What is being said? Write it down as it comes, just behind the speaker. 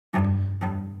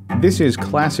This is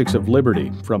Classics of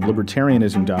Liberty from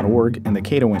Libertarianism.org and the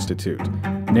Cato Institute,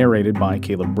 narrated by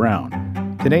Caleb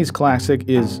Brown. Today's classic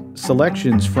is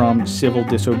Selections from Civil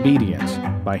Disobedience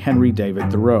by Henry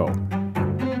David Thoreau.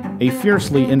 A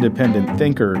fiercely independent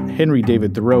thinker, Henry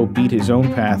David Thoreau beat his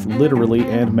own path literally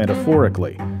and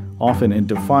metaphorically, often in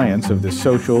defiance of the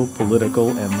social, political,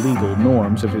 and legal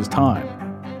norms of his time.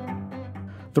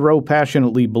 Thoreau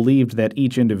passionately believed that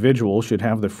each individual should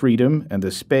have the freedom and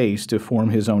the space to form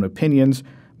his own opinions,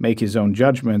 make his own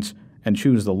judgments, and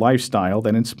choose the lifestyle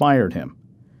that inspired him.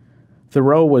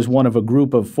 Thoreau was one of a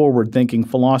group of forward-thinking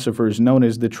philosophers known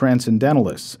as the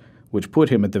Transcendentalists, which put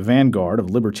him at the vanguard of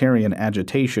libertarian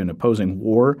agitation opposing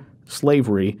war,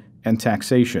 slavery, and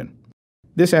taxation.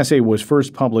 This essay was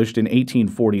first published in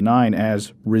 1849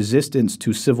 as Resistance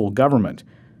to Civil Government.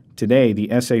 Today,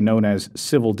 the essay known as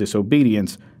Civil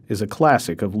Disobedience is a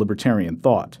classic of libertarian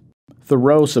thought.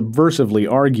 Thoreau subversively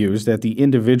argues that the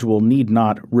individual need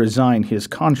not resign his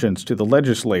conscience to the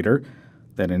legislator,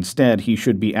 that instead he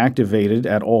should be activated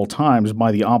at all times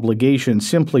by the obligation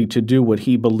simply to do what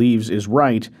he believes is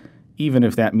right, even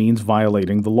if that means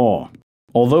violating the law.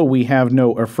 Although we have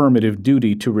no affirmative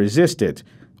duty to resist it,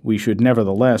 we should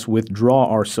nevertheless withdraw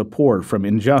our support from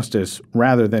injustice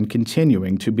rather than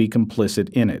continuing to be complicit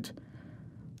in it.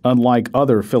 Unlike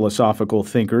other philosophical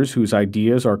thinkers whose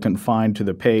ideas are confined to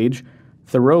the page,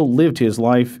 Thoreau lived his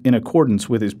life in accordance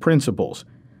with his principles.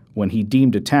 When he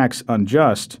deemed a tax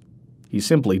unjust, he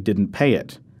simply didn't pay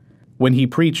it. When he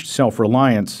preached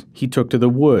self-reliance, he took to the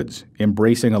woods,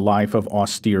 embracing a life of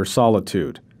austere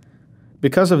solitude.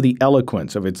 Because of the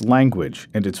eloquence of its language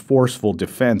and its forceful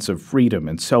defense of freedom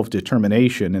and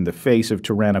self-determination in the face of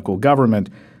tyrannical government,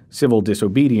 Civil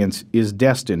Disobedience is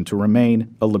destined to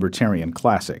remain a libertarian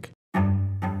classic.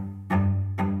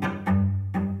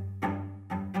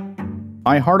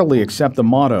 I heartily accept the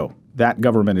motto, "That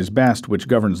government is best which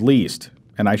governs least,"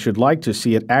 and I should like to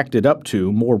see it acted up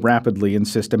to more rapidly and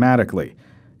systematically.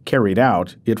 Carried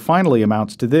out, it finally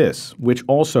amounts to this, which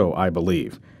also I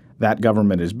believe: that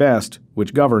government is best,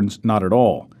 which governs not at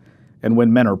all. And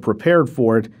when men are prepared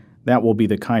for it, that will be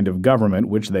the kind of government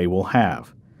which they will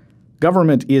have.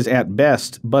 Government is at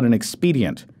best but an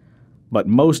expedient. But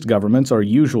most governments are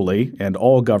usually, and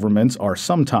all governments are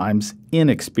sometimes,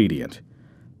 inexpedient.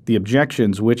 The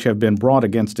objections which have been brought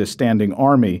against a standing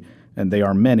army, and they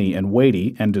are many and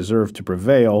weighty and deserve to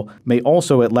prevail, may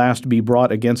also at last be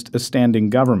brought against a standing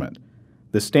government.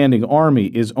 The standing army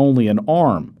is only an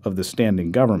arm of the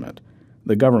standing government.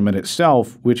 The government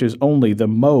itself, which is only the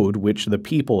mode which the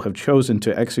people have chosen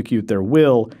to execute their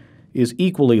will, is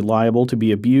equally liable to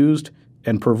be abused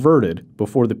and perverted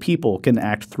before the people can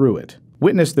act through it.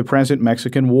 Witness the present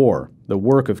Mexican War, the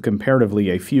work of comparatively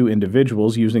a few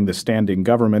individuals using the standing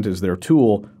government as their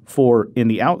tool, for, in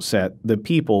the outset, the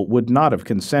people would not have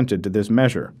consented to this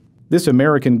measure. This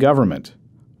American government,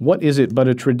 what is it but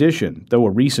a tradition, though a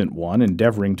recent one,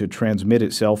 endeavoring to transmit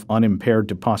itself unimpaired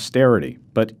to posterity,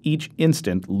 but each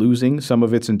instant losing some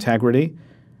of its integrity?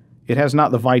 It has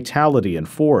not the vitality and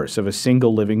force of a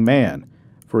single living man,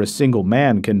 for a single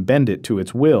man can bend it to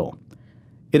its will.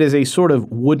 It is a sort of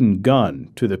wooden gun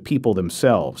to the people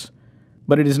themselves,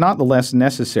 but it is not the less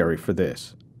necessary for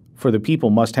this, for the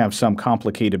people must have some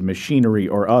complicated machinery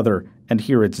or other and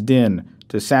hear its din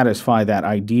to satisfy that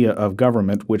idea of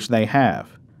government which they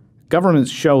have.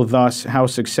 Governments show thus how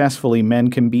successfully men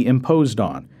can be imposed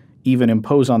on, even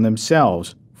impose on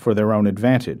themselves for their own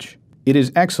advantage. It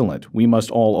is excellent, we must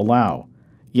all allow.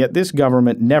 Yet this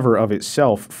government never of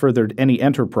itself furthered any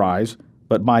enterprise,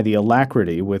 but by the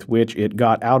alacrity with which it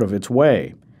got out of its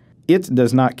way. It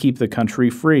does not keep the country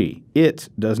free. It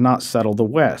does not settle the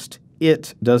West.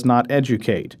 It does not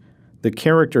educate. The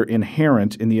character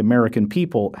inherent in the American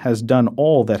people has done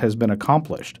all that has been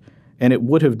accomplished, and it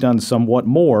would have done somewhat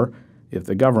more if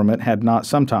the government had not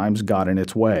sometimes got in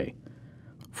its way.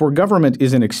 For government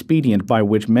is an expedient by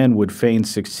which men would fain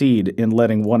succeed in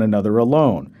letting one another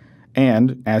alone,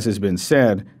 and, as has been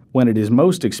said, when it is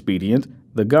most expedient,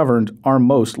 the governed are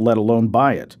most let alone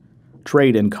by it.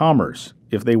 Trade and commerce,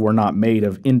 if they were not made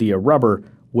of India rubber,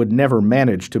 would never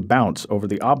manage to bounce over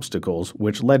the obstacles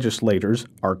which legislators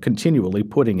are continually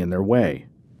putting in their way.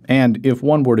 And if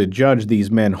one were to judge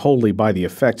these men wholly by the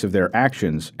effects of their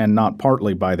actions and not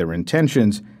partly by their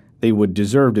intentions, they would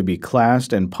deserve to be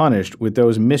classed and punished with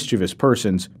those mischievous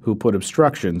persons who put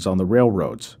obstructions on the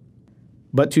railroads.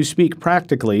 But to speak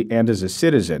practically and as a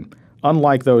citizen,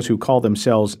 unlike those who call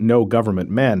themselves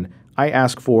no-government men, I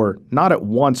ask for not at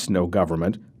once no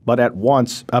government, but at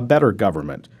once a better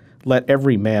government. Let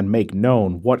every man make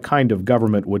known what kind of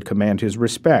government would command his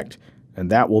respect, and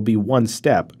that will be one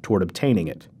step toward obtaining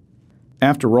it.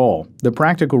 After all, the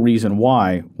practical reason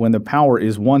why, when the power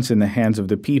is once in the hands of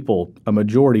the people, a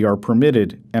majority are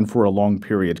permitted, and for a long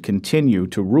period continue,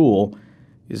 to rule,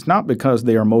 is not because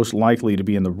they are most likely to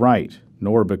be in the right,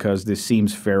 nor because this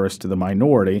seems fairest to the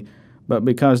minority, but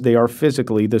because they are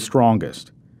physically the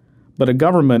strongest. But a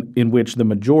government in which the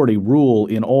majority rule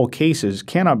in all cases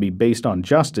cannot be based on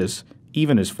justice,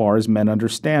 even as far as men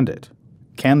understand it.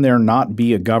 Can there not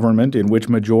be a government in which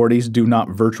majorities do not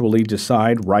virtually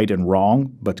decide right and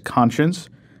wrong, but conscience?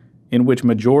 In which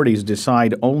majorities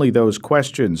decide only those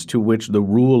questions to which the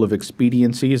rule of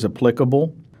expediency is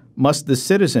applicable? Must the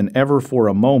citizen ever for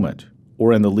a moment,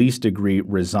 or in the least degree,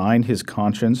 resign his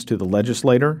conscience to the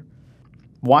legislator?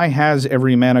 Why has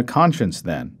every man a conscience,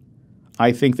 then?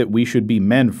 I think that we should be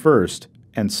men first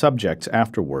and subjects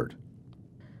afterward.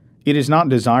 It is not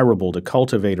desirable to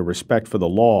cultivate a respect for the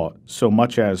law so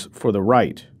much as for the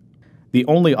right. The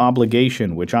only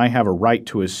obligation which I have a right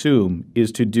to assume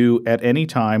is to do at any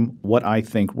time what I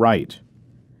think right.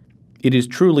 It is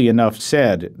truly enough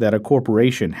said that a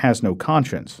corporation has no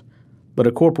conscience, but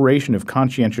a corporation of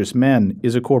conscientious men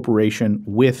is a corporation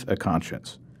with a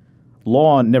conscience.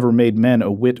 Law never made men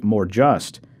a whit more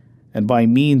just, and by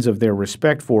means of their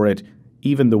respect for it,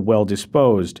 even the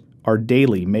well-disposed are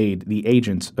daily made the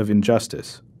agents of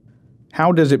injustice.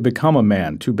 How does it become a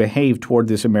man to behave toward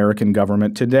this American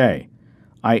government today?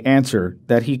 I answer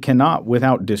that he cannot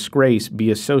without disgrace be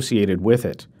associated with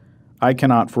it. I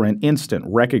cannot for an instant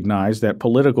recognize that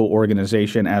political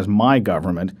organization as my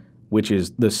government, which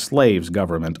is the slave's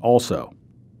government also.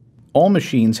 All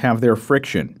machines have their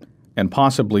friction, and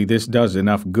possibly this does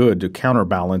enough good to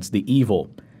counterbalance the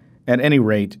evil. At any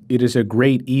rate, it is a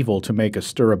great evil to make a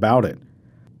stir about it.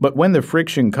 But when the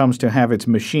friction comes to have its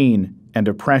machine, and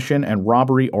oppression and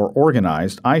robbery are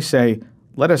organized, I say,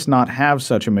 let us not have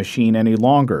such a machine any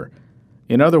longer.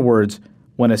 In other words,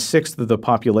 when a sixth of the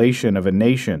population of a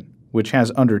nation, which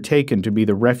has undertaken to be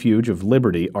the refuge of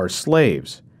liberty, are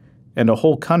slaves, and a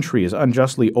whole country is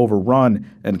unjustly overrun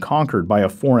and conquered by a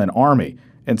foreign army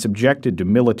and subjected to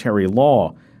military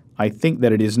law, I think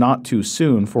that it is not too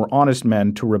soon for honest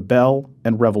men to rebel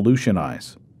and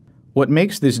revolutionize. What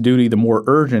makes this duty the more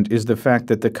urgent is the fact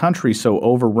that the country so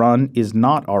overrun is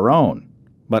not our own,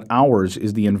 but ours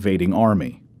is the invading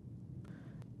army.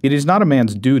 It is not a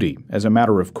man's duty, as a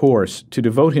matter of course, to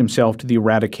devote himself to the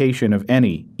eradication of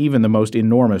any, even the most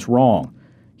enormous wrong.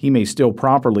 He may still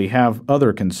properly have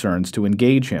other concerns to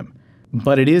engage him,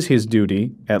 but it is his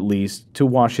duty, at least, to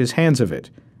wash his hands of it,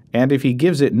 and if he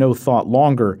gives it no thought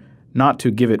longer, not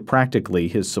to give it practically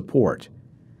his support.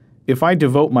 If I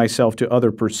devote myself to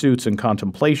other pursuits and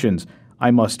contemplations,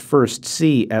 I must first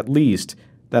see, at least,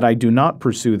 that I do not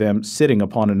pursue them sitting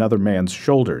upon another man's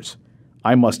shoulders.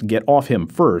 I must get off him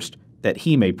first, that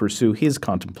he may pursue his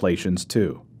contemplations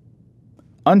too.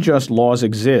 Unjust laws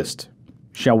exist.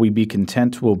 Shall we be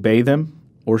content to obey them,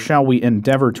 or shall we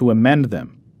endeavor to amend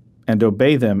them, and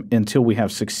obey them until we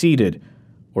have succeeded,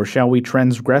 or shall we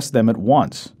transgress them at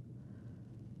once?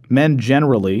 Men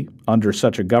generally, under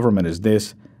such a government as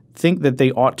this, think that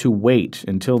they ought to wait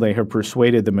until they have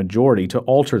persuaded the majority to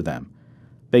alter them.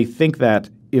 They think that,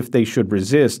 if they should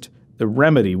resist, the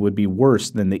remedy would be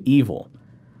worse than the evil.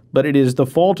 But it is the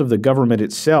fault of the government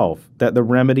itself that the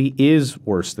remedy is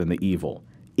worse than the evil.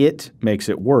 It makes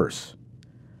it worse.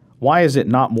 Why is it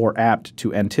not more apt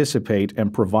to anticipate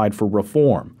and provide for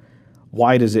reform?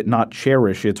 Why does it not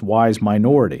cherish its wise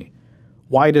minority?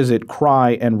 Why does it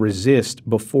cry and resist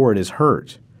before it is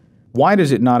hurt? Why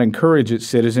does it not encourage its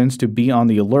citizens to be on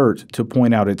the alert to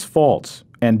point out its faults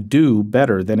and do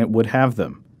better than it would have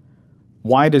them?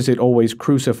 Why does it always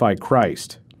crucify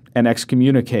Christ and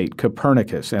excommunicate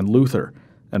Copernicus and Luther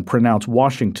and pronounce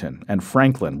Washington and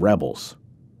Franklin rebels?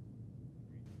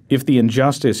 If the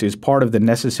injustice is part of the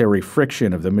necessary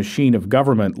friction of the machine of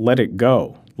government, let it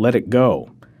go, let it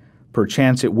go.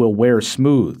 Perchance it will wear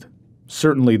smooth.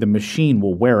 Certainly the machine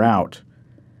will wear out.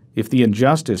 If the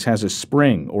injustice has a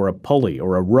spring or a pulley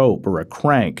or a rope or a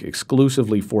crank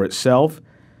exclusively for itself,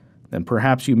 then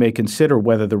perhaps you may consider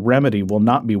whether the remedy will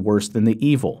not be worse than the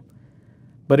evil.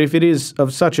 But if it is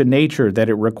of such a nature that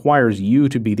it requires you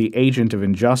to be the agent of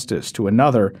injustice to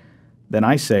another, then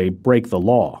I say break the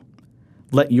law.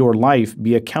 Let your life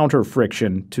be a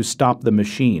counter-friction to stop the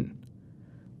machine.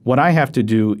 What I have to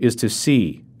do is to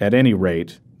see, at any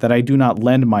rate, that I do not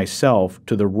lend myself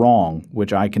to the wrong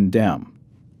which I condemn.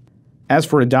 As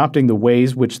for adopting the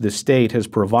ways which the state has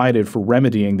provided for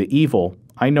remedying the evil,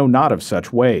 I know not of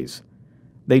such ways.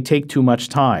 They take too much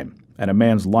time, and a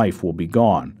man's life will be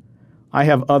gone. I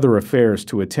have other affairs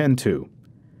to attend to.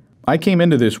 I came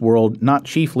into this world not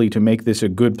chiefly to make this a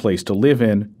good place to live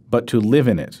in, but to live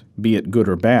in it, be it good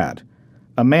or bad.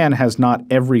 A man has not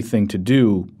everything to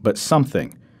do, but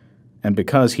something, and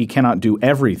because he cannot do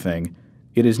everything,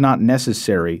 it is not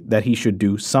necessary that he should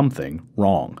do something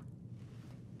wrong.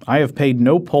 I have paid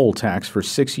no poll tax for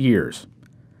 6 years.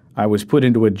 I was put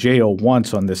into a jail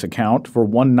once on this account for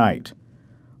one night.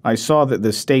 I saw that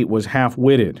the state was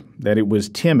half-witted, that it was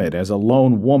timid as a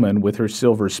lone woman with her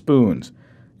silver spoons,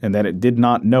 and that it did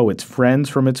not know its friends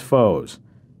from its foes,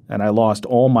 and I lost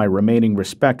all my remaining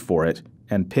respect for it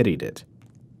and pitied it.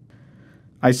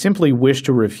 I simply wish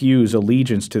to refuse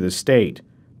allegiance to the state,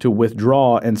 to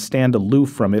withdraw and stand aloof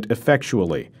from it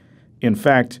effectually. In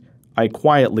fact, I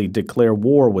quietly declare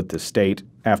war with the state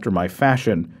after my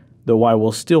fashion, though I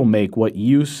will still make what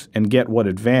use and get what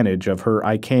advantage of her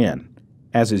I can,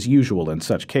 as is usual in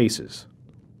such cases.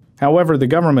 However, the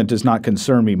government does not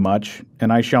concern me much,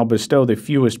 and I shall bestow the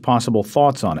fewest possible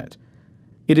thoughts on it.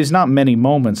 It is not many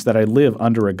moments that I live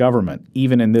under a government,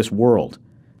 even in this world.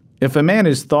 If a man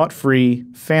is thought-free,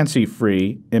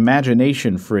 fancy-free,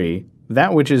 imagination-free,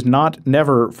 that which is not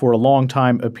never for a long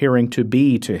time appearing to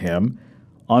be to him,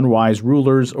 unwise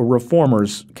rulers or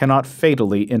reformers cannot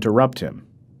fatally interrupt him.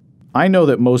 I know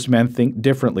that most men think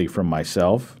differently from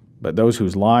myself, but those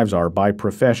whose lives are by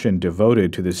profession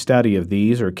devoted to the study of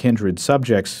these or kindred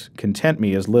subjects content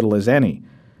me as little as any.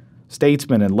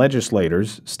 Statesmen and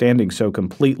legislators, standing so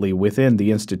completely within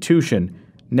the institution,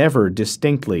 never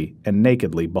distinctly and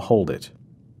nakedly behold it.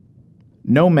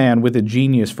 No man with a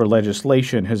genius for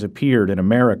legislation has appeared in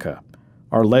America.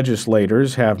 Our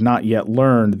legislators have not yet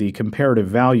learned the comparative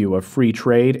value of free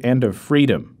trade and of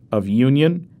freedom, of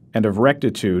union and of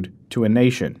rectitude to a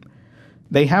nation.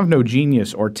 They have no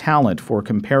genius or talent for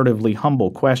comparatively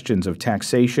humble questions of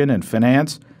taxation and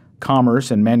finance,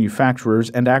 commerce and manufacturers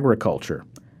and agriculture.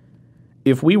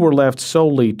 If we were left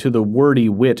solely to the wordy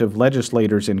wit of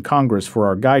legislators in Congress for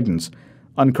our guidance,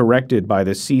 uncorrected by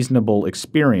the seasonable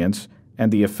experience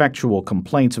and the effectual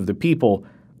complaints of the people,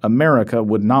 America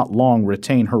would not long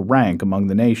retain her rank among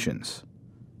the nations.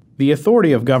 The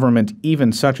authority of government,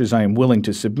 even such as I am willing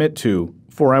to submit to,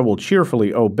 for I will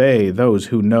cheerfully obey those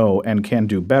who know and can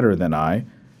do better than I,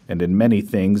 and in many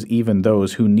things even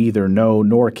those who neither know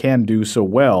nor can do so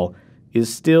well,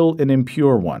 is still an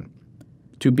impure one.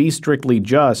 To be strictly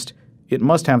just, it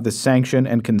must have the sanction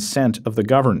and consent of the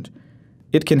governed.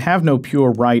 It can have no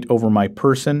pure right over my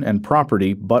person and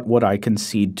property but what I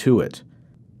concede to it.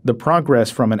 The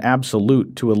progress from an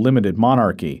absolute to a limited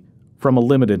monarchy, from a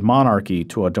limited monarchy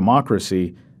to a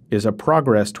democracy, is a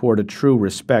progress toward a true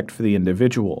respect for the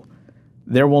individual.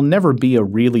 There will never be a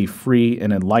really free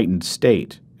and enlightened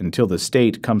state until the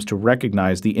state comes to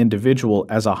recognize the individual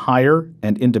as a higher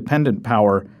and independent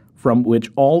power from which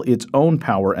all its own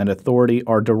power and authority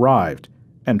are derived,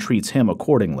 and treats him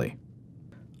accordingly.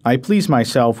 I please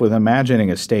myself with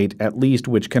imagining a state at least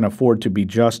which can afford to be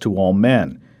just to all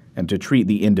men, and to treat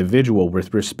the individual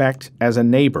with respect as a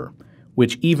neighbor,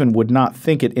 which even would not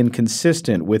think it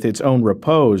inconsistent with its own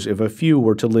repose if a few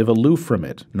were to live aloof from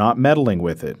it, not meddling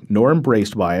with it, nor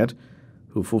embraced by it,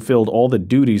 who fulfilled all the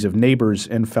duties of neighbors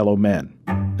and fellow men.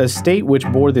 A state which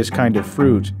bore this kind of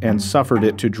fruit and suffered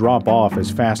it to drop off as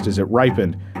fast as it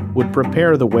ripened would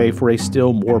prepare the way for a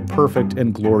still more perfect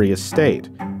and glorious state,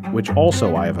 which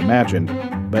also I have imagined,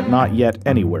 but not yet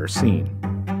anywhere seen.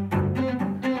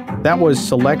 That was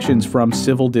Selections from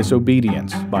Civil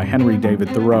Disobedience by Henry David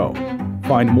Thoreau.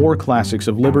 Find more classics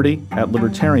of liberty at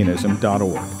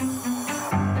Libertarianism.org.